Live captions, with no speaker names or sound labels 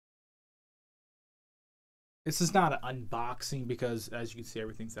This is not an unboxing because, as you can see,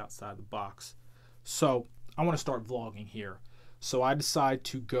 everything's outside the box. So I want to start vlogging here. So I decide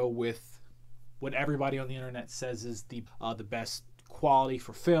to go with what everybody on the internet says is the best quality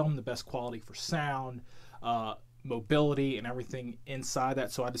for film, the best quality for sound, mobility, and everything inside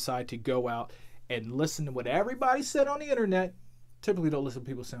that. So I decided to go out and listen to what everybody said on the internet. Typically don't listen to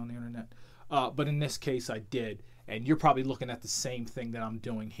people say on the internet, but in this case I did. And you're probably looking at the same thing that I'm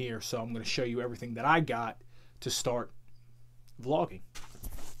doing here. So I'm going to show you everything that I got to start vlogging.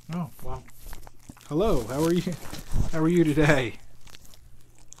 Oh, wow. Hello, how are you? How are you today?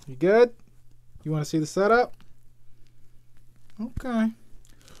 You good? You want to see the setup? Okay.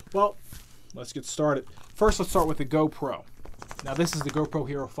 Well, let's get started. First, let's start with the GoPro. Now, this is the GoPro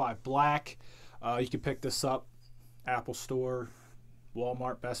Hero 5 Black. You can pick this up, Apple Store,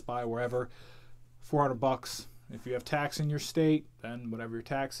 Walmart, Best Buy, wherever. $400. If you have tax in your state, then whatever your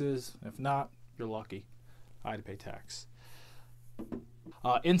tax is. If not, you're lucky. I had to pay tax.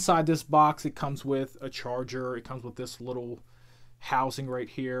 Inside this box, it comes with a charger. It comes with this little housing right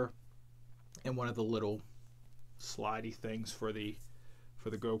here, and one of the little slidey things for the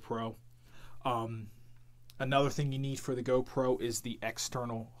GoPro. Another thing you need for the GoPro is the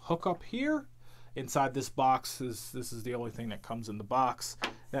external hookup here. Inside this box, this is the only thing that comes in the box.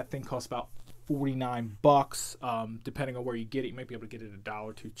 That thing costs about $49. Depending on where you get it, you might be able to get it $1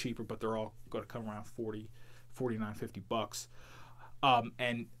 or $2 cheaper, but they're all going to come around $49, $50.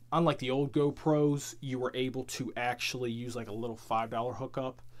 And unlike the old GoPros, you were able to actually use like a little $5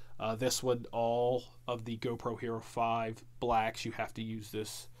 hookup. This one, all of the GoPro Hero 5 Blacks, you have to use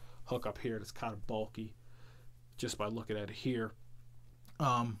this hookup here. It's kind of bulky just by looking at it here.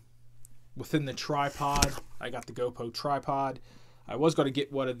 Within the tripod, I got the GoPro tripod. I was going to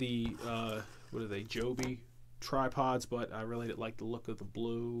get one of the, what are they, Joby tripods, but I really didn't like the look of the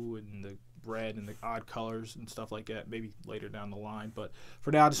blue and the red and the odd colors and stuff like that. Maybe later down the line, but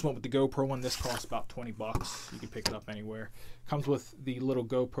for now I just went with the GoPro one. This costs about $20. You can pick it up anywhere. Comes with the little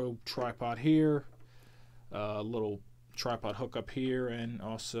GoPro tripod here, little tripod hookup here, and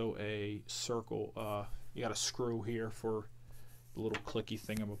also a circle. You got a screw here for the little clicky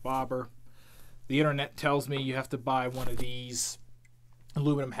thingamabobber. The internet tells me you have to buy one of these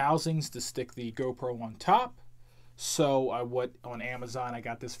aluminum housings to stick the GoPro on top. So I went on Amazon. I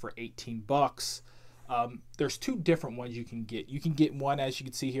got this for $18. There's two different ones you can get. You can get one, as you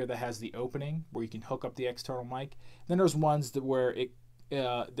can see here, that has the opening where you can hook up the external mic. Then there's ones that where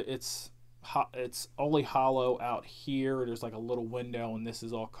it's only hollow out here. There's like a little window, and this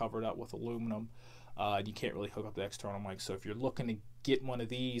is all covered up with aluminum. You can't really hook up the external mic. So if you're looking to get one of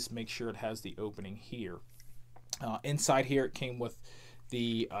these, make sure it has the opening here. Inside here, it came with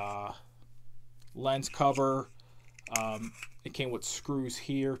the lens cover. It came with screws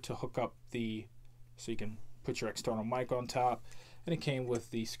here to hook up so you can put your external mic on top, and it came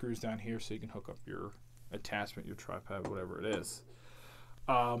with the screws down here so you can hook up your attachment, your tripod, whatever it is.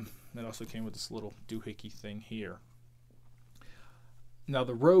 It also came with this little doohickey thing here. Now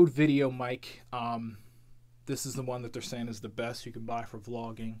the Rode video mic, this is the one that they're saying is the best you can buy for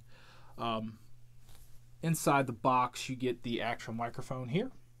vlogging. Inside the box, you get the actual microphone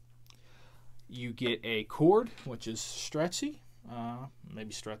here. You get a cord, which is stretchy,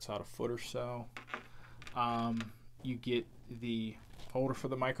 maybe stretch out a foot or so. You get the holder for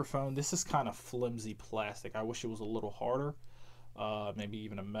the microphone. This is kind of flimsy plastic. I wish it was a little harder, maybe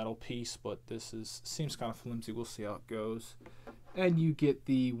even a metal piece, but this seems kind of flimsy. We'll see how it goes. And you get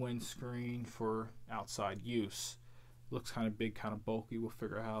the windscreen for outside use. Looks kind of big, kind of bulky. We'll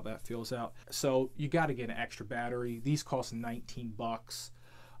figure out how that feels out. So you got to get an extra battery. These cost $19.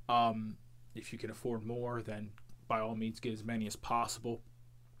 If you can afford more, then by all means get as many as possible.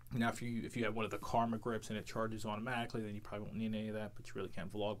 Now, if you have one of the Karma grips and it charges automatically, then you probably won't need any of that, but you really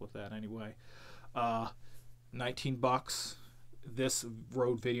can't vlog with that anyway. $19. This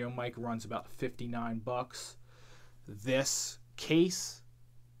Rode video mic runs about $59. This case,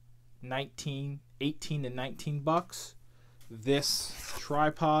 $18 to $19. This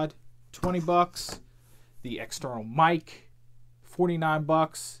tripod, $20. The external mic,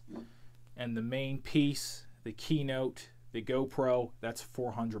 $49. And the main piece, the keynote, the GoPro, that's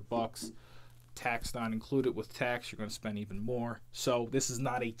 $400. Tax not included. With tax, you're going to spend even more. So this is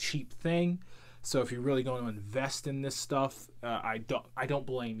not a cheap thing. So if you're really going to invest in this stuff, I don't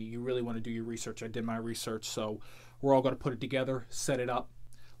blame you. You really want to do your research. I did my research, so we're all going to put it together, set it up.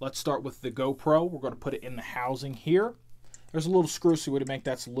 Let's start with the GoPro. We're going to put it in the housing here. There's a little screw, so we would make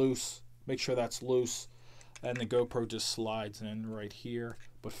that's loose. Make sure that's loose, and the GoPro just slides in right here.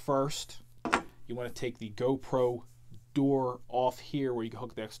 But first, you want to take the GoPro door off here where you can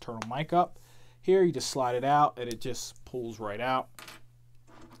hook the external mic up. Here you just slide it out and it just pulls right out.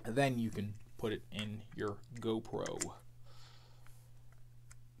 And then you can put it in your GoPro.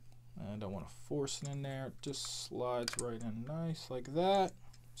 I don't want to force it in there. It just slides right in nice like that.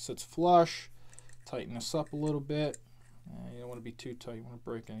 Sits flush. Tighten this up a little bit. You don't want to be too tight. You want to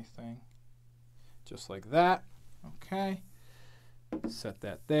break anything. Just like that. Okay. Set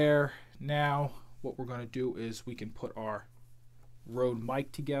that there. Now what we're going to do is we can put our Rode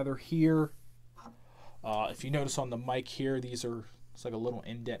mic together here. If you notice on the mic here, it's like a little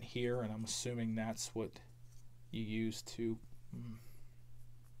indent here, and I'm assuming that's what you use to.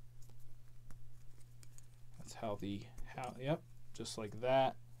 That's how yep, just like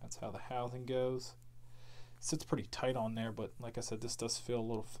that. That's how the housing goes. It sits pretty tight on there, but like I said, this does feel a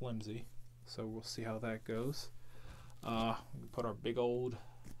little flimsy. So we'll see how that goes. We can put our big old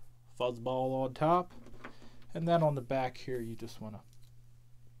fuzzball on top. And then on the back here, you just want to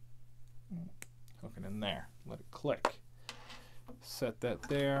hook it in there. Let it click. Set that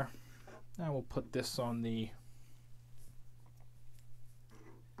there. Now we'll put this on the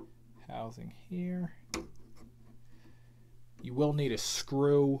housing here. You will need a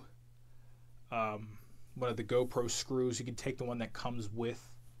screw, one of the GoPro screws. You can take the one that comes with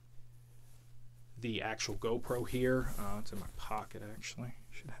the actual GoPro here. It's in my pocket actually.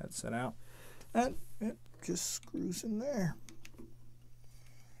 Should have had set out. And it just screws in there.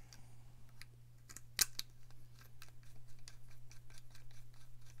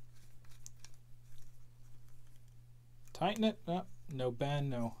 Tighten it. No bend,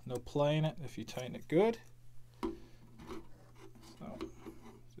 no play in it if you tighten it good. So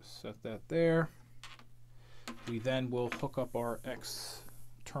just set that there. We then will hook up our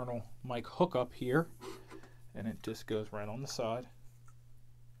external mic hookup here, and it just goes right on the side.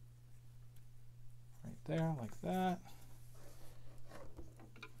 Right there, like that.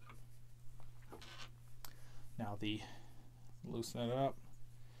 Now loosen it up.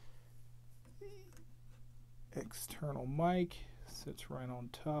 External mic sits right on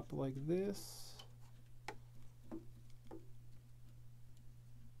top like this.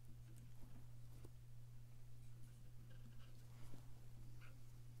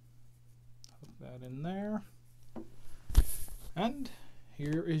 That in there, and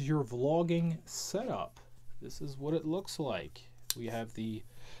here is your vlogging setup. This is what it looks like. We have the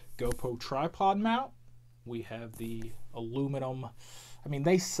GoPro tripod mount. We have the aluminum. I mean,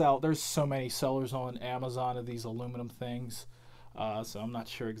 there's so many sellers on Amazon of these aluminum things, so I'm not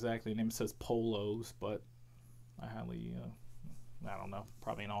sure exactly. The name says Polos, but I don't know,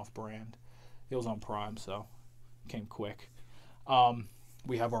 probably an off-brand. It was on Prime, so it came quick.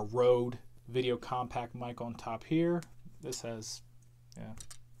 We have our Rode video compact mic on top here. This has,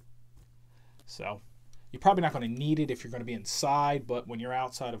 so you're probably not going to need it if you're going to be inside, but when you're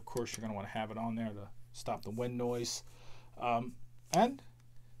outside, of course, you're going to want to have it on there to stop the wind noise. And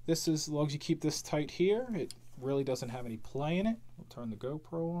this is, as long as you keep this tight here, it really doesn't have any play in it. We'll turn the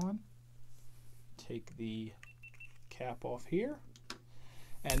GoPro on, take the cap off here,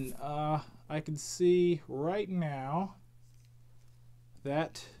 and I can see right now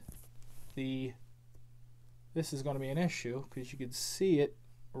that this is going to be an issue because you can see it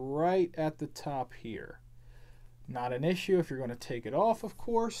right at the top here. Not an issue if you're going to take it off, of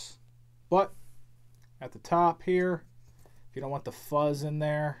course, but at the top here, if you don't want the fuzz in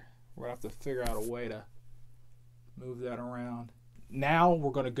there, we're going to have to figure out a way to move that around. Now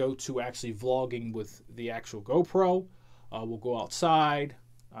we're going to go to actually vlogging with the actual GoPro. We'll go outside.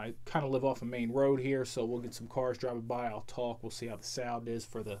 I kind of live off a main road here, so we'll get some cars driving by. I'll talk. We'll see how the sound is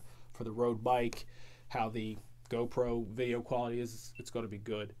for the Rode bike, how the GoPro video quality is. It's going to be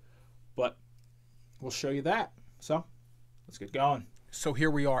good, but we'll show you that. So let's get going. So here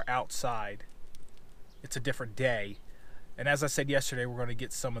we are outside. It's a different day, and as I said yesterday, we're going to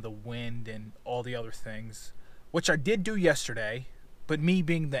get some of the wind and all the other things, which I did do yesterday, but me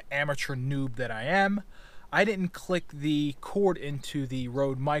being the amateur noob that I am, I didn't click the cord into the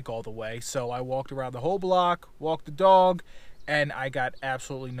Rode mic all the way, so I walked around the whole block, walked the dog, and I got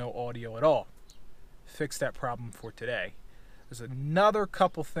absolutely no audio at all. Fixed that problem for today. There's another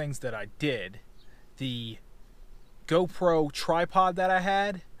couple things that I did. The GoPro tripod that I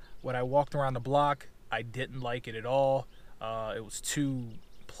had, when I walked around the block, I didn't like it at all. It was too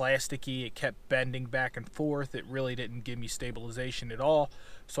plasticky. It kept bending back and forth. It really didn't give me stabilization at all.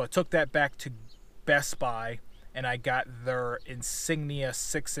 So I took that back to Best Buy, and I got their Insignia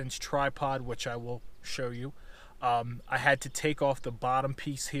 6-inch tripod, which I will show you. I had to take off the bottom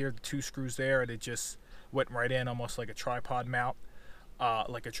piece here, the 2 screws there, and it just went right in, almost like a tripod mount,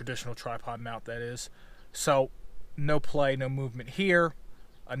 like a traditional tripod mount, that is. So no play, no movement here.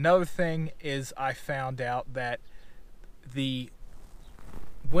 Another thing is I found out that the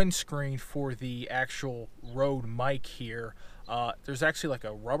windscreen for the actual Rode mic here, there's actually like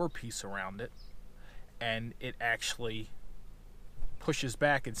a rubber piece around it, and it actually pushes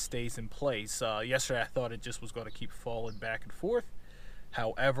back and stays in place. Yesterday I thought it just was going to keep falling back and forth.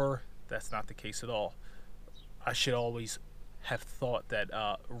 However, that's not the case at all. I should always have thought that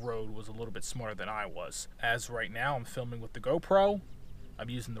Rode was a little bit smarter than I was. As right now I'm filming with the GoPro. I'm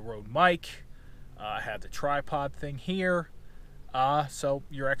using the Rode mic. I have the tripod thing here. So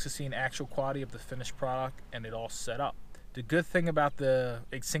you're actually seeing actual quality of the finished product and it all set up. The good thing about the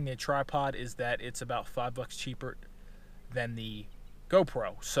Insignia tripod is that it's about $5 cheaper than the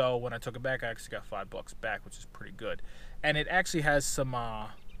GoPro. So when I took it back, I actually got $5 back, which is pretty good. And it actually has some,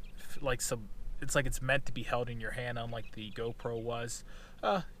 it's like it's meant to be held in your hand, unlike the GoPro was.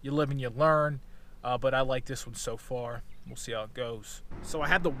 You live and you learn, but I like this one so far. We'll see how it goes. So I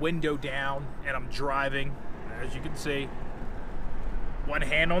have the window down and I'm driving, as you can see. One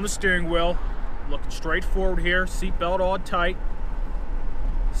hand on the steering wheel, looking straight forward here, seatbelt on tight.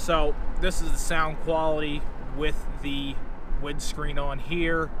 So this is the sound quality with the windscreen on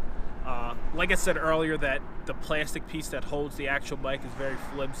here. Like I said earlier, that the plastic piece that holds the actual mic is very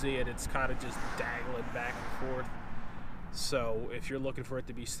flimsy and it's kind of just dangling back and forth. So if you're looking for it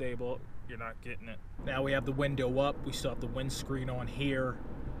to be stable, you're not getting it. Now we have the window up. We still have the windscreen on here.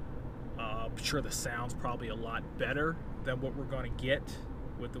 I'm sure the sound's probably a lot better than what we're going to get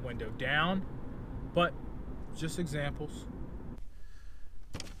with the window down, but just examples.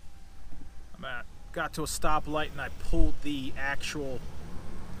 Got to a stoplight and I pulled the actual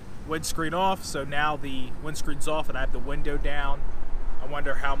windscreen off, so now the windscreen's off and I have the window down. I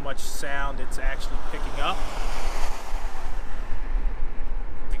wonder how much sound it's actually picking up.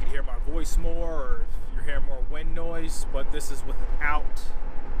 If you can hear my voice more, or if you're hearing more wind noise, but this is without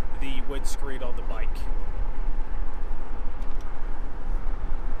the windscreen on the bike.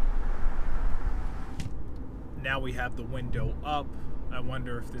 Now we have the window up. I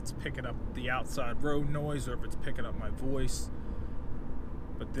wonder if it's picking up the outside road noise or if it's picking up my voice.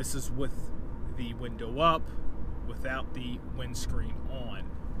 But this is with the window up, without the windscreen on.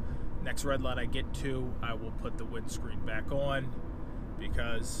 Next red light I get to, I will put the windscreen back on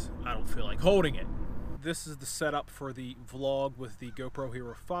because I don't feel like holding it. This is the setup for the vlog with the GoPro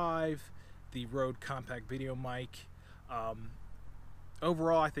Hero 5, the Rode compact video mic.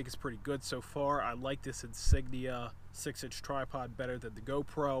 Overall, I think it's pretty good so far. I like this Insignia 6-inch tripod better than the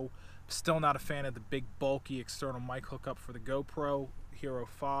GoPro. Still not a fan of the big bulky external mic hookup for the GoPro Hero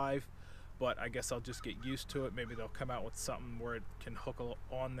 5, but I guess I'll just get used to it. Maybe they'll come out with something where it can hook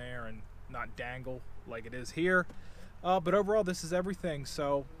on there and not dangle like it is here. But overall, this is everything.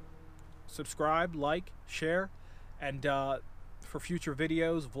 So subscribe, like, share, and for future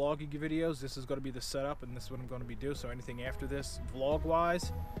videos, vlogging videos, this is going to be the setup, and this is what I'm going to be doing. So anything after this,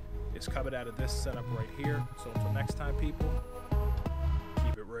 vlog-wise, is coming out of this setup right here. So until next time, people,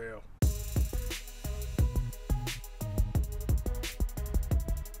 keep it real.